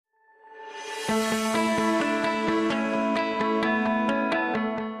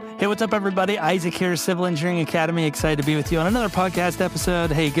Hey, what's up, everybody? Isaac here, Civil Engineering Academy. Excited to be with you on another podcast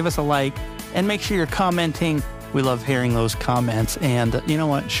episode. Hey, give us a like and make sure you're commenting. We love hearing those comments. And you know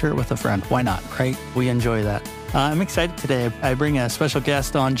what? Share it with a friend. Why not, right? We enjoy that. I'm excited today. I bring a special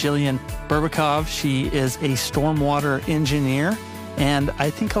guest on, Jillian Berbakov. She is a stormwater engineer. And I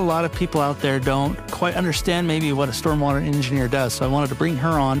think a lot of people out there don't quite understand maybe what a stormwater engineer does. So I wanted to bring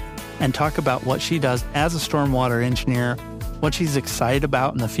her on and talk about what she does as a stormwater engineer, what she's excited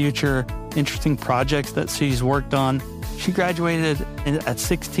about in the future, interesting projects that she's worked on. She graduated at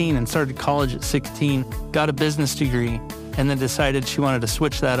 16 and started college at 16, got a business degree, and then decided she wanted to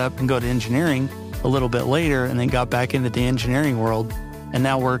switch that up and go to engineering a little bit later, and then got back into the engineering world and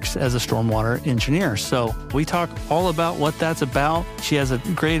now works as a stormwater engineer. So we talk all about what that's about. She has a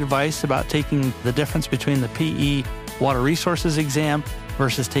great advice about taking the difference between the PE water resources exam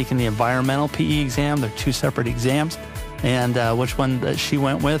versus taking the environmental PE exam. They're two separate exams. And which one that she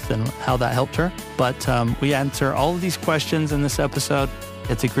went with and how that helped her. But we answer all of these questions in this episode.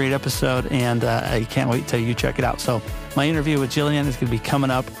 It's a great episode, and I can't wait till you check it out. So my interview with Jillian is going to be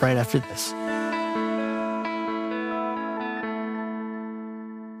coming up right after this.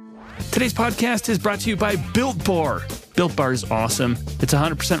 Today's podcast is brought to you by Built Bar. Built Bar is awesome. It's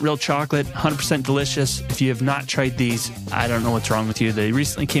 100% real chocolate, 100% delicious. If you have not tried these, I don't know what's wrong with you. They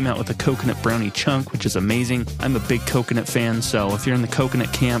recently came out with a coconut brownie chunk, which is amazing. I'm a big coconut fan, so if you're in the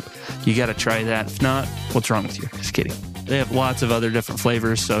coconut camp, you got to try that. If not, what's wrong with you? Just kidding. They have lots of other different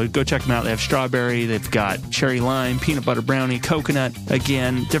flavors, so go check them out. They have strawberry, they've got cherry lime, peanut butter brownie, coconut,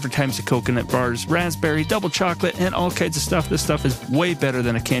 again, different types of coconut bars, raspberry, double chocolate, and all kinds of stuff. This stuff is way better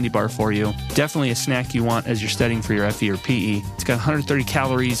than a candy bar for you. Definitely a snack you want as you're studying for your FE or PE. It's got 130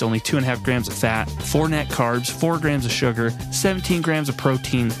 calories, only 2.5 grams of fat, 4 net carbs, 4 grams of sugar, 17 grams of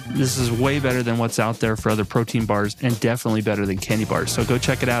protein. This is way better than what's out there for other protein bars, and definitely better than candy bars. So go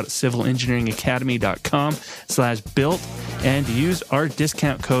check it out at civilengineeringacademy.com/built. And use our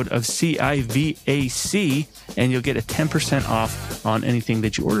discount code of CIVAC, and you'll get a 10% off on anything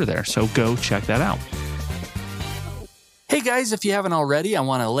that you order there. So go check that out. Hey guys, if you haven't already, I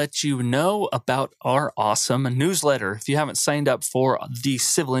want to let you know about our awesome newsletter. If you haven't signed up for the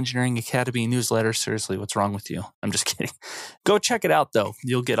Civil Engineering Academy newsletter, seriously, what's wrong with you? I'm just kidding. Go check it out though.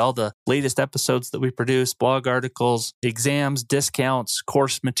 You'll get all the latest episodes that we produce, blog articles, exams, discounts,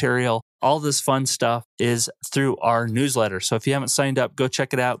 course material. All this fun stuff is through our newsletter. So if you haven't signed up, go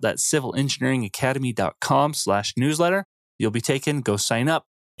check it out. That's civilengineeringacademy.com/newsletter. You'll be taken, go sign up.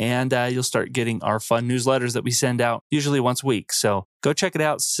 And you'll start getting our fun newsletters that we send out usually once a week. So go check it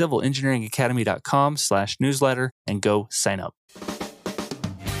out, civilengineeringacademy.com/newsletter, and go sign up.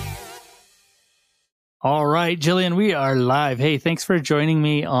 All right, Jillian, we are live. Hey, thanks for joining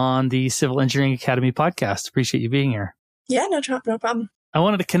me on the Civil Engineering Academy podcast. Appreciate you being here. Yeah, no problem. I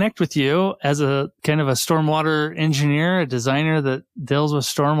wanted to connect with you as a kind of a stormwater engineer, a designer that deals with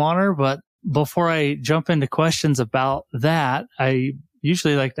stormwater. But before I jump into questions about that, I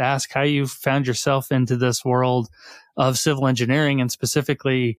usually like to ask how you found yourself into this world of civil engineering, and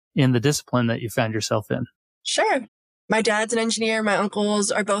specifically in the discipline that you found yourself in. Sure. My dad's an engineer. My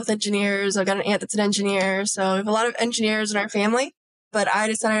uncles are both engineers. I've got an aunt that's an engineer. So we have a lot of engineers in our family, but I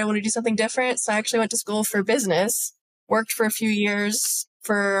decided I want to do something different. So I actually went to school for business, worked for a few years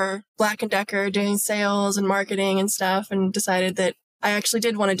for Black & Decker doing sales and marketing and stuff, and decided that I actually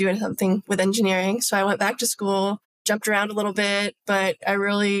did want to do something with engineering. So I went back to school, jumped around a little bit, but I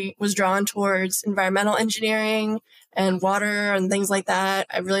really was drawn towards environmental engineering and water and things like that.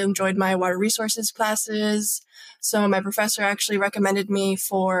 I really enjoyed my water resources classes. So my professor actually recommended me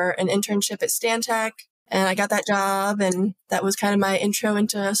for an internship at Stantec, and I got that job, and that was kind of my intro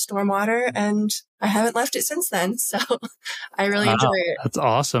into stormwater, and I haven't left it since then. So I really enjoy it. That's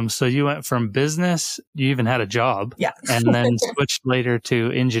awesome. So you went from business, you even had a job, yeah, and then switched later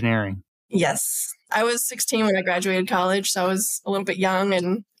to engineering. Yes. I was 16 when I graduated college, so I was a little bit young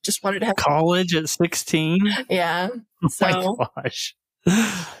and just wanted to have college at 16. Yeah. Oh my gosh.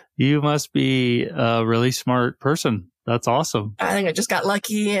 You must be a really smart person. That's awesome. I think I just got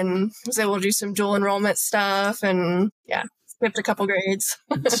lucky and was able to do some dual enrollment stuff, and yeah, skipped a couple grades.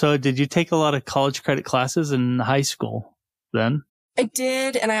 So did you take a lot of college credit classes in high school then? I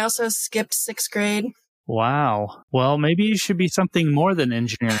did, and I also skipped 6th grade. Wow. Well, maybe you should be something more than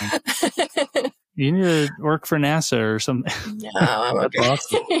engineering. You need to work for NASA or something. No, I'm okay.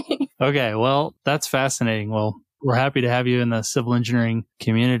 That's awesome. Okay, well, that's fascinating. Well, we're happy to have you in the civil engineering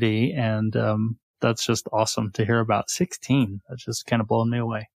community, and that's just awesome to hear about. 16, that's just kind of blowing me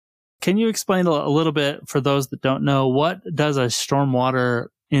away. Can you explain a little bit, for those that don't know, what does a stormwater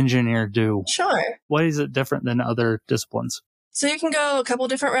engineer do? Sure. Why is it different than other disciplines? So you can go a couple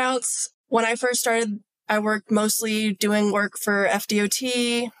different routes. When I first started, I worked mostly doing work for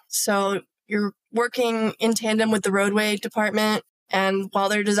FDOT. So you're working in tandem with the roadway department. And while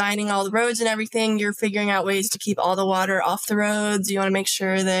they're designing all the roads and everything, you're figuring out ways to keep all the water off the roads. You want to make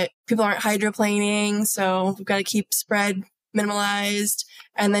sure that people aren't hydroplaning. So we've got to keep spread minimalized.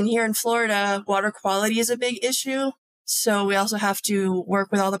 And then here in Florida, water quality is a big issue. So we also have to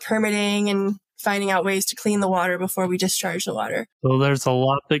work with all the permitting and finding out ways to clean the water before we discharge the water. So there's a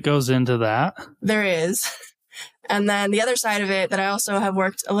lot that goes into that. There is. And then the other side of it that I also have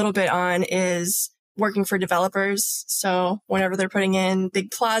worked a little bit on is working for developers. So whenever they're putting in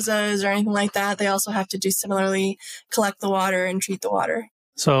big plazas or anything like that, they also have to do similarly, collect the water and treat the water.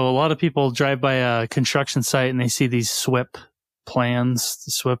 So a lot of people drive by a construction site and they see these SWIP plans,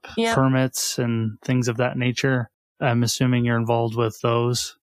 SWIP permits and things of that nature. I'm assuming you're involved with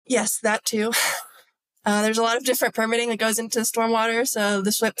those. Yes, that too. There's a lot of different permitting that goes into stormwater. So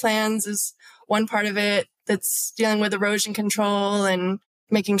the SWIP plans is one part of it that's dealing with erosion control and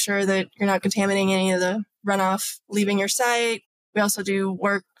making sure that you're not contaminating any of the runoff leaving your site. We also do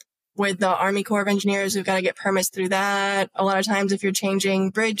work with the Army Corps of Engineers. We've got to get permits through that. A lot of times if you're changing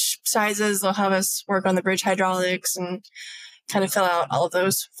bridge sizes, they'll have us work on the bridge hydraulics and kind of fill out all of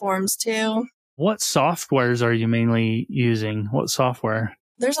those forms too. What softwares are you mainly using? What software?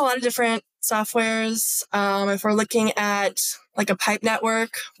 There's a lot of different softwares. If we're looking at like a pipe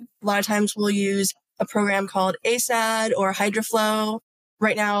network, a lot of times we'll use a program called ASAD or HydroFlow.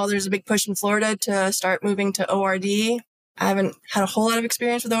 Right now, there's a big push in Florida to start moving to ORD. I haven't had a whole lot of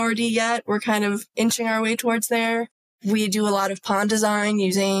experience with ORD yet. We're kind of inching our way towards there. We do a lot of pond design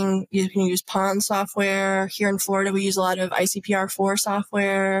you can use pond software. Here in Florida, we use a lot of ICPR4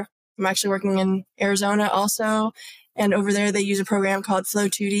 software. I'm actually working in Arizona also. And over there, they use a program called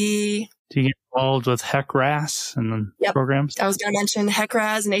Flow2D. Do you get involved with HEC-RAS and programs? I was going to mention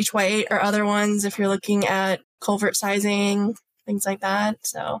HEC-RAS and HY8 are other ones if you're looking at culvert sizing, things like that.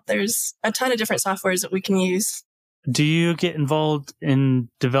 So there's a ton of different softwares that we can use. Do you get involved in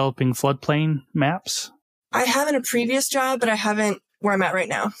developing floodplain maps? I have in a previous job, but I haven't where I'm at right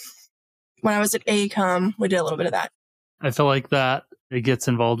now. When I was at AECOM, we did a little bit of that. I feel like that it gets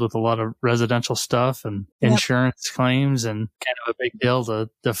involved with a lot of residential stuff and insurance claims and kind of a big deal to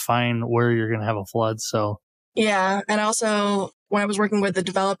define where you're going to have a flood. So, yeah. And also when I was working with the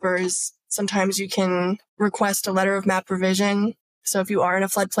developers, sometimes you can request a letter of map revision. So if you are in a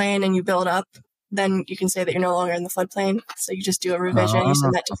floodplain and you build up, then you can say that you're no longer in the floodplain. So you just do a revision, you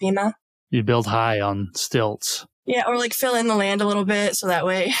send that to FEMA. You build high on stilts. Yeah, or like fill in the land a little bit so that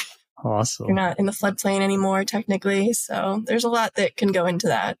way awesome. You're not in the floodplain anymore, technically. So there's a lot that can go into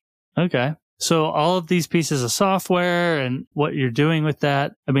that. Okay. So all of these pieces of software and what you're doing with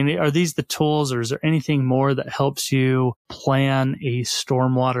that, I mean, are these the tools or is there anything more that helps you plan a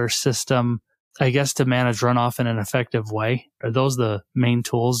stormwater system, I guess, to manage runoff in an effective way? Are those the main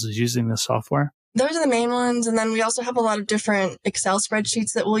tools is using the software? Those are the main ones. And then we also have a lot of different Excel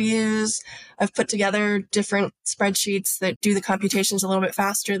spreadsheets that we'll use. I've put together different spreadsheets that do the computations a little bit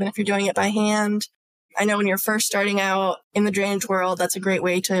faster than if you're doing it by hand. I know when you're first starting out in the drainage world, that's a great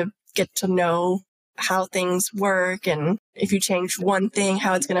way to get to know how things work. And if you change one thing,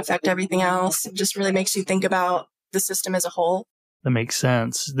 how it's going to affect everything else. It just really makes you think about the system as a whole. That makes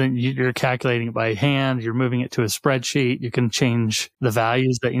sense. Then you're calculating it by hand. You're moving it to a spreadsheet. You can change the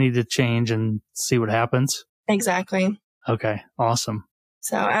values that you need to change and see what happens. Exactly. Okay. Awesome.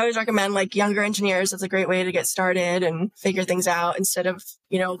 So I always recommend like younger engineers. That's a great way to get started and figure things out instead of,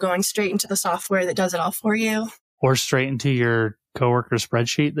 going straight into the software that does it all for you. Or straight into your coworker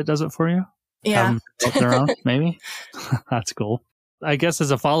spreadsheet that does it for you. Yeah. Their own, maybe. That's cool. I guess as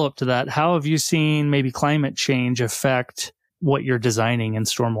a follow-up to that, how have you seen maybe climate change affect what you're designing in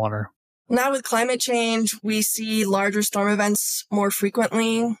stormwater? Now with climate change, we see larger storm events more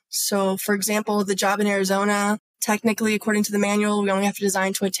frequently. So for example, the job in Arizona, technically, according to the manual, we only have to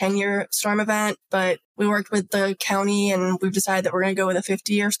design to a 10-year storm event, but we worked with the county and we've decided that we're going to go with a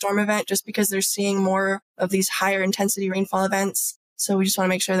 50-year storm event just because they're seeing more of these higher intensity rainfall events. So we just want to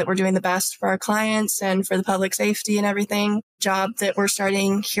make sure that we're doing the best for our clients and for the public safety and everything. Job that we're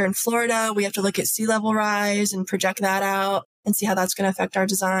starting here in Florida, we have to look at sea level rise and project that out and see how that's going to affect our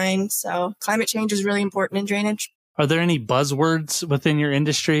design. So climate change is really important in drainage. Are there any buzzwords within your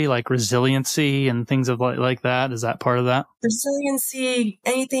industry like resiliency and things of like that? Is that part of that? Resiliency,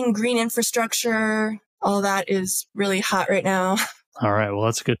 anything green infrastructure, all of that is really hot right now. All right. Well,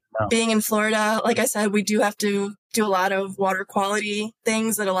 that's good to know. Being in Florida, like I said, we do have to do a lot of water quality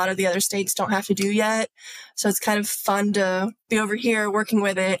things that a lot of the other states don't have to do yet. So it's kind of fun to be over here working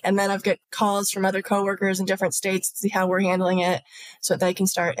with it. And then I've got calls from other coworkers in different states to see how we're handling it so that they can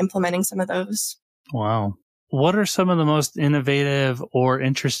start implementing some of those. Wow. What are some of the most innovative or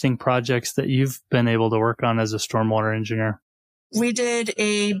interesting projects that you've been able to work on as a stormwater engineer? We did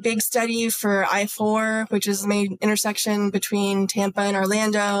a big study for I-4, which is the main intersection between Tampa and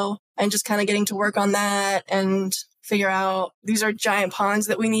Orlando, and just kind of getting to work on that and figure out these are giant ponds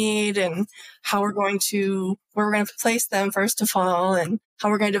that we need and how we're going to, where we're going to place them first of all, and how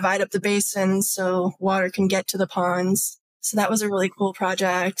we're going to divide up the basins so water can get to the ponds. So that was a really cool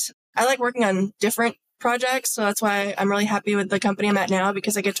project. I like working on different projects, so that's why I'm really happy with the company I'm at now,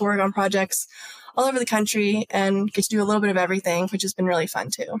 because I get to work on projects all over the country and get to do a little bit of everything, which has been really fun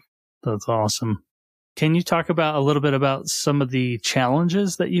too. That's awesome. Can you talk about a little bit about some of the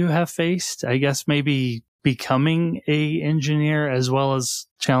challenges that you have faced? I guess maybe becoming a engineer as well as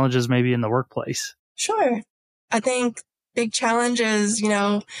challenges maybe in the workplace. Sure. I think big challenge is,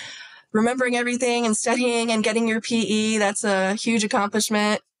 remembering everything and studying and getting your PE. That's a huge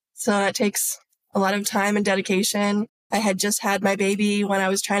accomplishment. So that takes a lot of time and dedication. I had just had my baby when I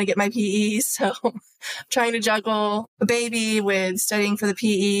was trying to get my PE, so trying to juggle a baby with studying for the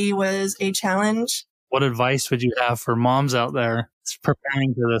PE was a challenge. What advice would you have for moms out there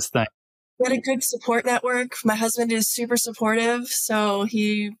preparing for this thing? We had a good support network. My husband is super supportive, so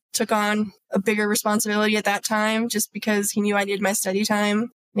he took on a bigger responsibility at that time just because he knew I needed my study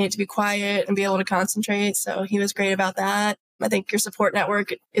time. I needed to be quiet and be able to concentrate, so he was great about that. I think your support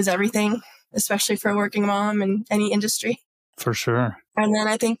network is everything, especially for a working mom in any industry. For sure. And then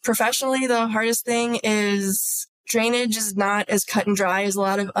I think professionally, the hardest thing is drainage is not as cut and dry as a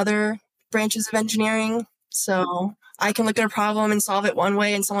lot of other branches of engineering. So I can look at a problem and solve it one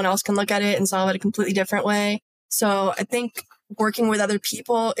way, and someone else can look at it and solve it a completely different way. So I think working with other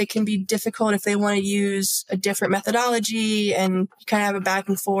people, it can be difficult if they want to use a different methodology and you kind of have a back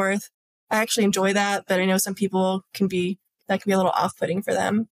and forth. I actually enjoy that, but I know some people that can be a little off-putting for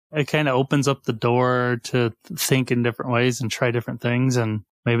them. It kind of opens up the door to think in different ways and try different things. And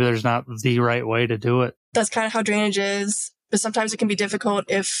maybe there's not the right way to do it. That's kind of how drainage is. But sometimes it can be difficult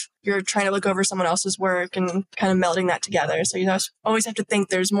if you're trying to look over someone else's work and kind of melding that together. So you always have to think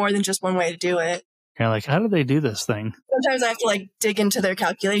there's more than just one way to do it. Kind of like, how do they do this thing? Sometimes I have to dig into their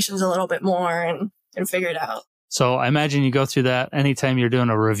calculations a little bit more and figure it out. So I imagine you go through that anytime you're doing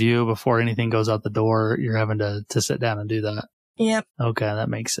a review before anything goes out the door, you're having to sit down and do that. Yep. Okay, that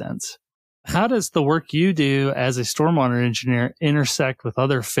makes sense. How does the work you do as a stormwater engineer intersect with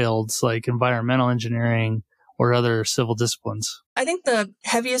other fields like environmental engineering or other civil disciplines? I think the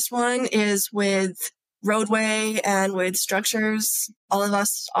heaviest one is with roadway and with structures. All of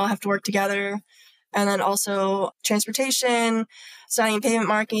us all have to work together. And then also transportation, signing and pavement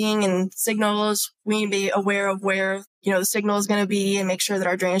marking and signals. We need to be aware of where, the signal is going to be and make sure that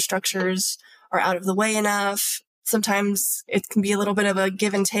our drainage structures are out of the way enough. Sometimes it can be a little bit of a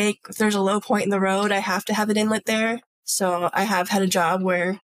give and take. If there's a low point in the road, I have to have an inlet there. So I have had a job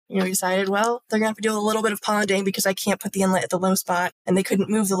where, we decided, well, they're going to have to do a little bit of ponding because I can't put the inlet at the low spot, and they couldn't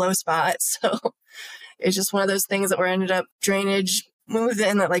move the low spot. So it's just one of those things that we ended up drainage, move the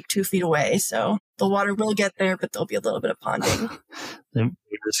inlet 2 feet away. So the water will get there, but there'll be a little bit of ponding. Then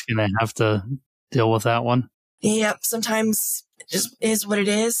you're just going to have to deal with that one. Yep. Sometimes it just is what it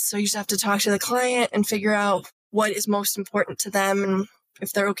is. So you just have to talk to the client and figure out what is most important to them. And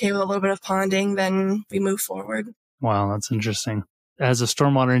if they're okay with a little bit of ponding, then we move forward. Wow, that's interesting. As a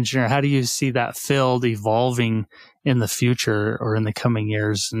stormwater engineer, how do you see that field evolving in the future or in the coming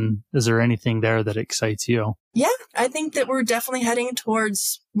years? And is there anything there that excites you? Yeah, I think that we're definitely heading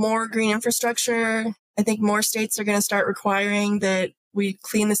towards more green infrastructure. I think more states are going to start requiring that we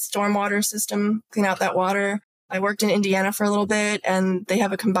clean the stormwater system, clean out that water. I worked in Indiana for a little bit, and they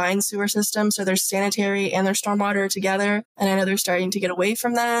have a combined sewer system. So there's sanitary and their stormwater together. And I know they're starting to get away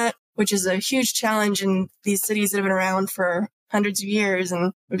from that, which is a huge challenge in these cities that have been around for hundreds of years.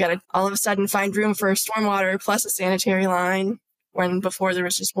 And we've got to all of a sudden find room for a stormwater plus a sanitary line when before there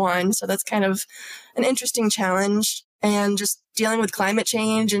was just one. So that's kind of an interesting challenge. And just dealing with climate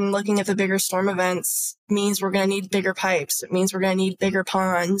change and looking at the bigger storm events means we're going to need bigger pipes. It means we're going to need bigger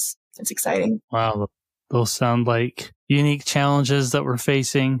ponds. It's exciting. Wow. Those sound like unique challenges that we're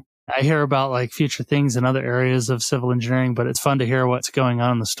facing. I hear about future things in other areas of civil engineering, but it's fun to hear what's going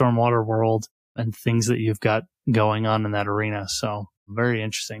on in the stormwater world and things that you've got going on in that arena. So very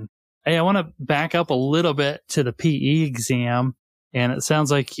interesting. Hey, I want to back up a little bit to the PE exam. And it sounds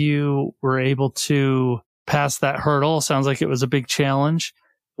like you were able to pass that hurdle. Sounds like it was a big challenge.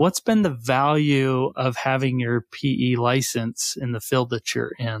 What's been the value of having your PE license in the field that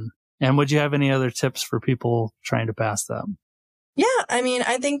you're in? And would you have any other tips for people trying to pass them? Yeah, I mean,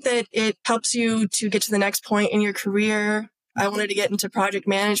 I think that it helps you to get to the next point in your career. I wanted to get into project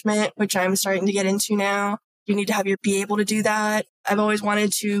management, which I'm starting to get into now. You need to be able to do that. I've always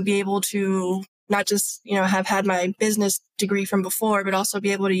wanted to be able to not just, have had my business degree from before, but also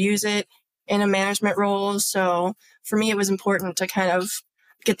be able to use it in a management role. So for me, it was important to kind of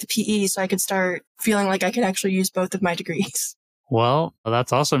get the PE so I could start feeling like I could actually use both of my degrees. Well,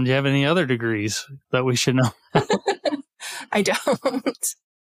 that's awesome. Do you have any other degrees that we should know? I don't.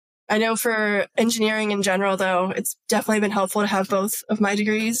 I know for engineering in general, though, it's definitely been helpful to have both of my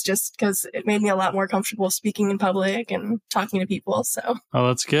degrees just because it made me a lot more comfortable speaking in public and talking to people. So, oh,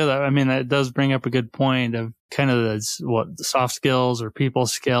 that's good. I mean, that does bring up a good point of kind of the soft skills or people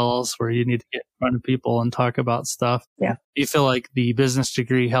skills where you need to get in front of people and talk about stuff. Yeah. Do you feel like the business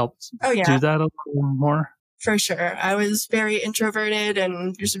degree helped do that a little more? For sure. I was very introverted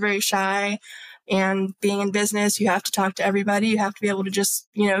and just very shy. And being in business, you have to talk to everybody. You have to be able to just,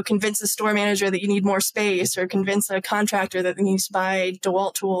 convince the store manager that you need more space or convince a contractor that they need to buy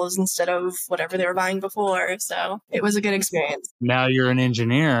DeWalt tools instead of whatever they were buying before. So it was a good experience. Now you're an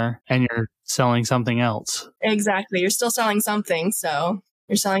engineer and you're selling something else. Exactly. You're still selling something. So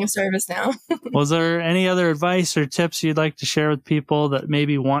you're selling a service now. Was there any other advice or tips you'd like to share with people that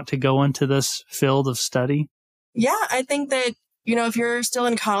maybe want to go into this field of study? Yeah, I think that if you're still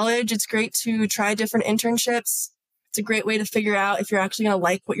in college, it's great to try different internships. It's a great way to figure out if you're actually going to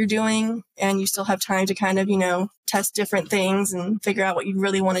like what you're doing and you still have time to kind of, test different things and figure out what you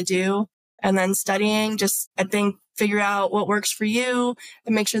really want to do. And then studying, I think, figure out what works for you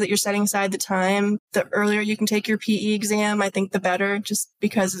and make sure that you're setting aside the time. The earlier you can take your PE exam, I think the better, just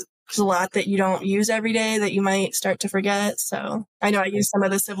because there's a lot that you don't use every day that you might start to forget. So I know I used some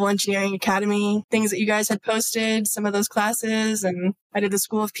of the Civil Engineering Academy things that you guys had posted, some of those classes, and I did the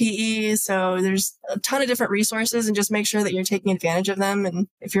School of PE. So there's a ton of different resources and just make sure that you're taking advantage of them. And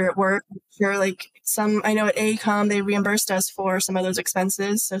if you're at work, if you're I know at AECOM, they reimbursed us for some of those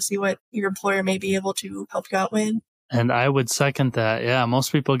expenses. So see what your employer may be able to help you out with. And I would second that. Yeah,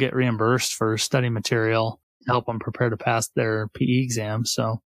 most people get reimbursed for study material to help them prepare to pass their PE exam.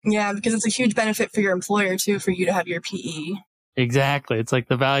 So yeah, because it's a huge benefit for your employer, too, for you to have your PE. Exactly. It's like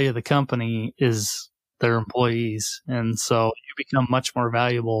the value of the company is their employees. And so you become much more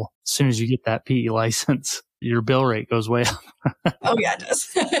valuable as soon as you get that PE license. Your bill rate goes way up. Oh, yeah, it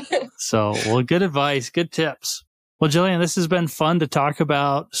does. So, well, good advice, good tips. Well, Jillian, this has been fun to talk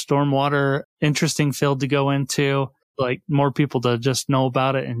about stormwater, interesting field to go into, like more people to just know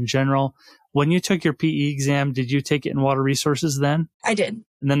about it in general. When you took your PE exam, did you take it in water resources then? I did.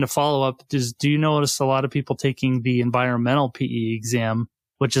 And then to follow up, do you notice a lot of people taking the environmental PE exam,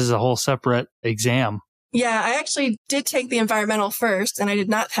 which is a whole separate exam? Yeah, I actually did take the environmental first and I did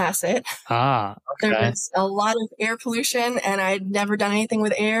not pass it. Okay. There was a lot of air pollution and I'd never done anything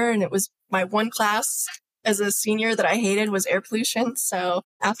with air. And it was my one class as a senior that I hated was air pollution. So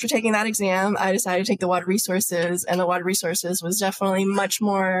after taking that exam, I decided to take the water resources, and the water resources was definitely much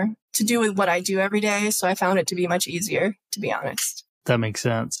more to do with what I do every day. So I found it to be much easier, to be honest. That makes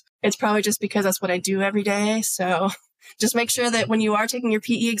sense. It's probably just because that's what I do every day. So just make sure that when you are taking your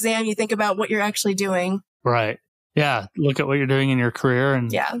PE exam, you think about what you're actually doing. Right. Yeah. Look at what you're doing in your career.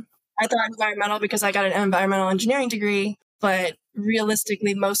 And yeah, I thought environmental because I got an environmental engineering degree, but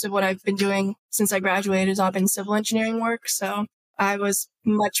realistically, most of what I've been doing since I graduated has all been civil engineering work. So I was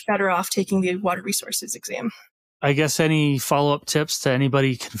much better off taking the water resources exam. I guess any follow-up tips to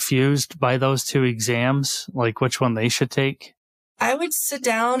anybody confused by those two exams, like which one they should take? I would sit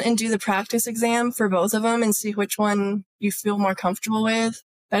down and do the practice exam for both of them and see which one you feel more comfortable with.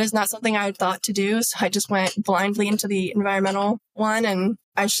 That is not something I had thought to do. So I just went blindly into the environmental one, and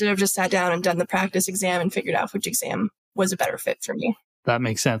I should have just sat down and done the practice exam and figured out which exam was a better fit for me. That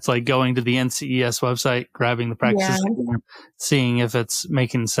makes sense. Like going to the NCES website, grabbing the practice exam, seeing if it's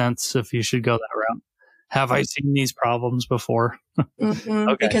making sense, if you should go that route. Have I seen these problems before?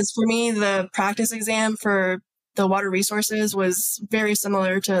 Okay. Because for me, the practice exam for the water resources was very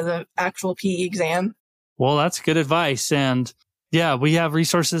similar to the actual PE exam. Well, that's good advice. And yeah, we have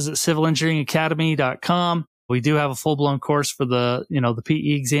resources at civilengineeringacademy.com. We do have a full-blown course for the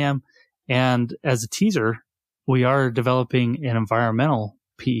PE exam. And as a teaser, we are developing an environmental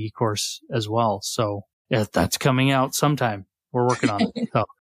PE course as well. So yeah, that's coming out sometime. We're working on it. So,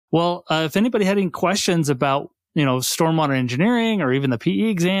 well, if anybody had any questions about, stormwater engineering or even the PE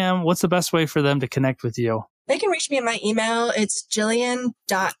exam, what's the best way for them to connect with you? They can reach me at my email. It's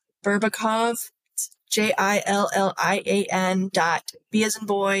Jillian.Berbakov. It's JILLIAN.B as in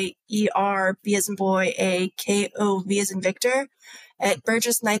boy, ER, B as in boy, A, KOV as in Victor at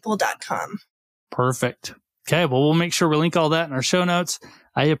burgessnipel.com. Perfect. Okay, well, we'll make sure we link all that in our show notes.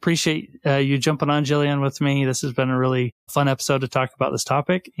 I appreciate you jumping on, Jillian, with me. This has been a really fun episode to talk about this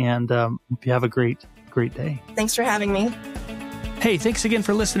topic, and hope you have a great day. Thanks for having me. Hey, thanks again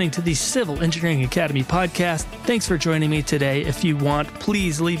for listening to the Civil Engineering Academy podcast. Thanks for joining me today. If you want,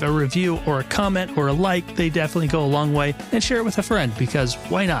 please leave a review or a comment or a like. They definitely go a long way. And share it with a friend, because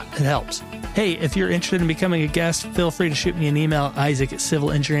why not? It helps. Hey, if you're interested in becoming a guest, feel free to shoot me an email,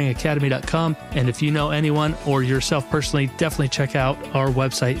 isaac@civilengineeringacademy.com. And if you know anyone or yourself personally, definitely check out our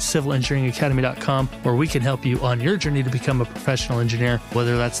website, civilengineeringacademy.com, where we can help you on your journey to become a professional engineer,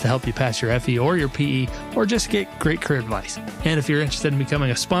 whether that's to help you pass your FE or your PE, or just get great career advice. And if you're interested in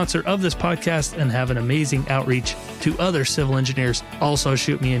becoming a sponsor of this podcast and have an amazing outreach to other civil engineers, also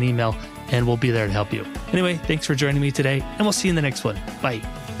shoot me an email and we'll be there to help you. Anyway, thanks for joining me today, and we'll see you in the next one. Bye.